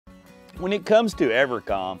When it comes to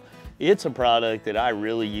EverCalm, it's a product that I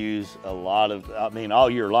really use a lot of, all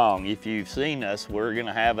year long. If you've seen us, we're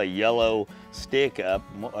gonna have a yellow stick up,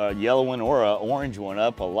 a yellow one or an orange one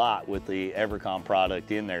up a lot with the EverCalm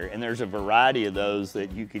product in there. And there's a variety of those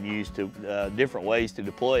that you can use to different ways to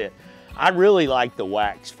deploy it. I really like the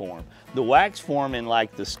wax form. The wax form in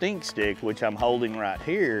like the stink stick, which I'm holding right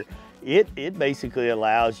here, it basically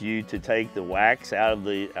allows you to take the wax out of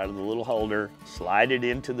the little holder, slide it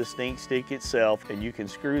into the stink stick itself, and you can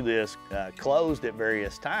screw this closed at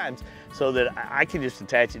various times so that I can just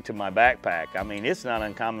attach it to my backpack. I mean, it's not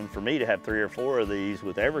uncommon for me to have 3 or 4 of these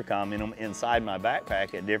with EverCalm in them inside my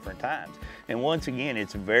backpack at different times. And once again,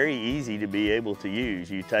 it's very easy to be able to use.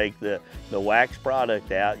 You take the wax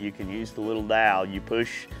product out, you can use the little dowel, you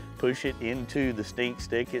push it into the stink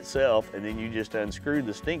stick itself, and then you just unscrew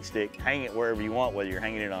the stink stick, hang it wherever you want, whether you're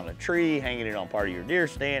hanging it on a tree, hanging it on part of your deer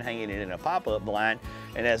stand, hanging it in a pop-up blind,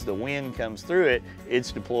 and as the wind comes through it,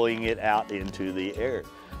 it's deploying it out into the air.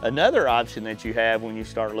 Another option that you have when you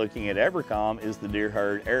start looking at EverCalm is the deer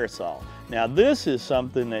herd aerosol. Now this is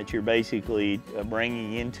something that you're basically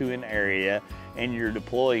bringing into an area and you're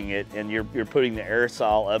deploying it, and you're putting the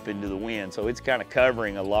aerosol up into the wind, so it's kind of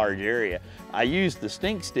covering a large area. I use the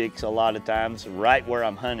stink sticks a lot of times right where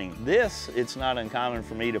I'm hunting. This, it's not uncommon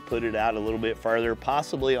for me to put it out a little bit further,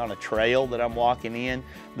 possibly on a trail that I'm walking in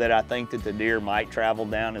that I think that the deer might travel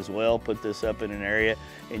down as well. Put this up in an area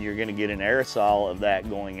and you're gonna get an aerosol of that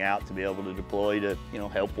going out to be able to deploy to,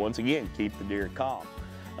 help once again keep the deer calm.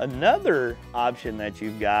 Another option that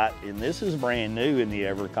you've got, and this is brand new in the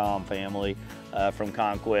EverCalm family from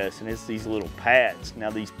ConQuest, and it's these little pads. Now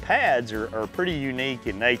these pads are pretty unique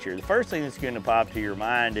in nature. The first thing that's going to pop to your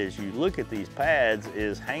mind as you look at these pads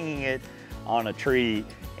is hanging it on a tree,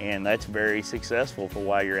 and that's very successful for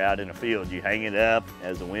while you're out in a field. You hang it up,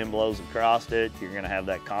 as the wind blows across it, you're going to have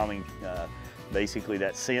that calming, basically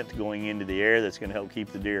that scent going into the air that's going to help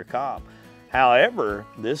keep the deer calm. However,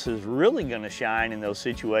 this is really going to shine in those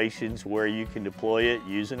situations where you can deploy it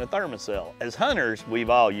using a thermocell. As hunters, we've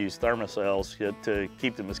all used thermocells to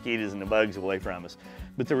keep the mosquitoes and the bugs away from us.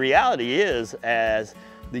 But the reality is, as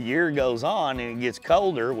the year goes on and it gets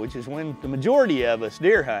colder, which is when the majority of us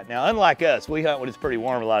deer hunt. Now, unlike us, we hunt when it's pretty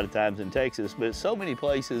warm a lot of times in Texas, but so many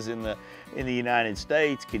places in the United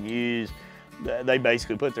States can use, they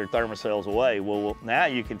basically put their thermocells away. Well, now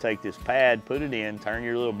you can take this pad, put it in, turn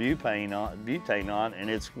your little butane on, and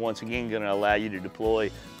it's once again going to allow you to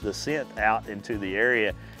deploy the scent out into the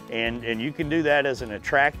area. And you can do that as an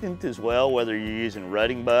attractant as well, whether you're using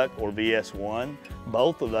rutting buck or VS1.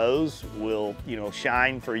 Both of those will,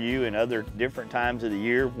 shine for you in other different times of the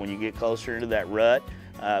year when you get closer into that rut.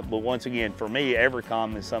 But once again, for me,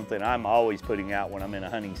 EverCalm is something I'm always putting out when I'm in a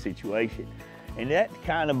hunting situation. And that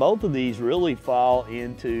both of these really fall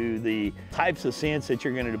into the types of scents that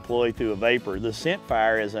you're going to deploy through a vapor. The scent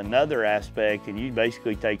fire is another aspect, and you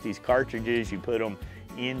basically take these cartridges, you put them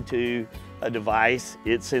into a device,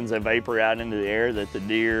 it sends a vapor out into the air that the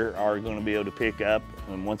deer are going to be able to pick up.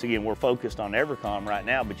 And once again, we're focused on EverCalm right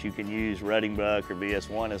now, but you can use rutting buck or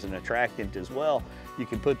VS1 as an attractant as well. You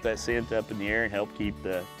can put that scent up in the air and help keep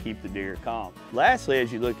the deer calm. Lastly,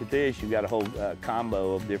 as you look at this, you've got a whole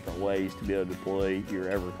combo of different ways to be able to deploy your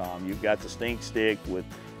EverCalm. You've got the stink stick with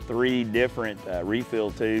 3 different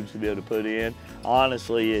refill tubes to be able to put in.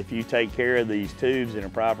 Honestly, if you take care of these tubes in a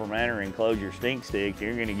proper manner and close your stink stick,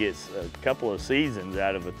 you're going to get a couple of seasons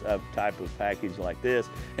out of a type of package like this.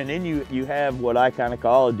 And then you have what I kind of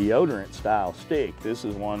call a deodorant style stick. This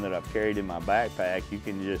is one that I've carried in my backpack. You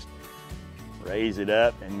can just raise it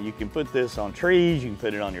up and you can put this on trees, you can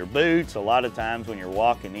put it on your boots. A lot of times when you're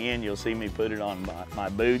walking in, you'll see me put it on my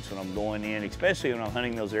boots when I'm going in, especially when I'm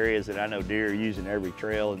hunting those areas that I know deer are using every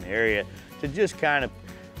trail in the area to just kind of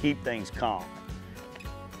keep things calm.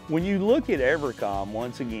 When you look at EverCalm,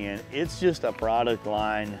 once again, it's just a product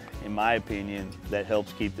line, in my opinion, that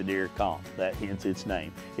helps keep the deer calm. That hence its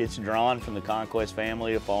name. It's drawn from the ConQuest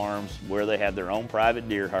family of farms where they have their own private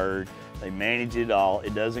deer herd. They manage it all.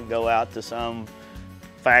 It doesn't go out to some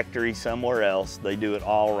factory somewhere else. They do it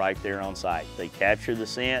all right there on site. They capture the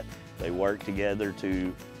scent. They work together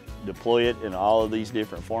to deploy it in all of these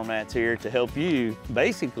different formats here to help you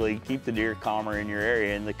basically keep the deer calmer in your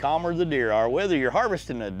area. And the calmer the deer are, whether you're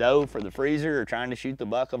harvesting a doe for the freezer or trying to shoot the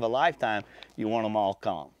buck of a lifetime, you want them all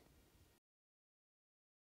calm.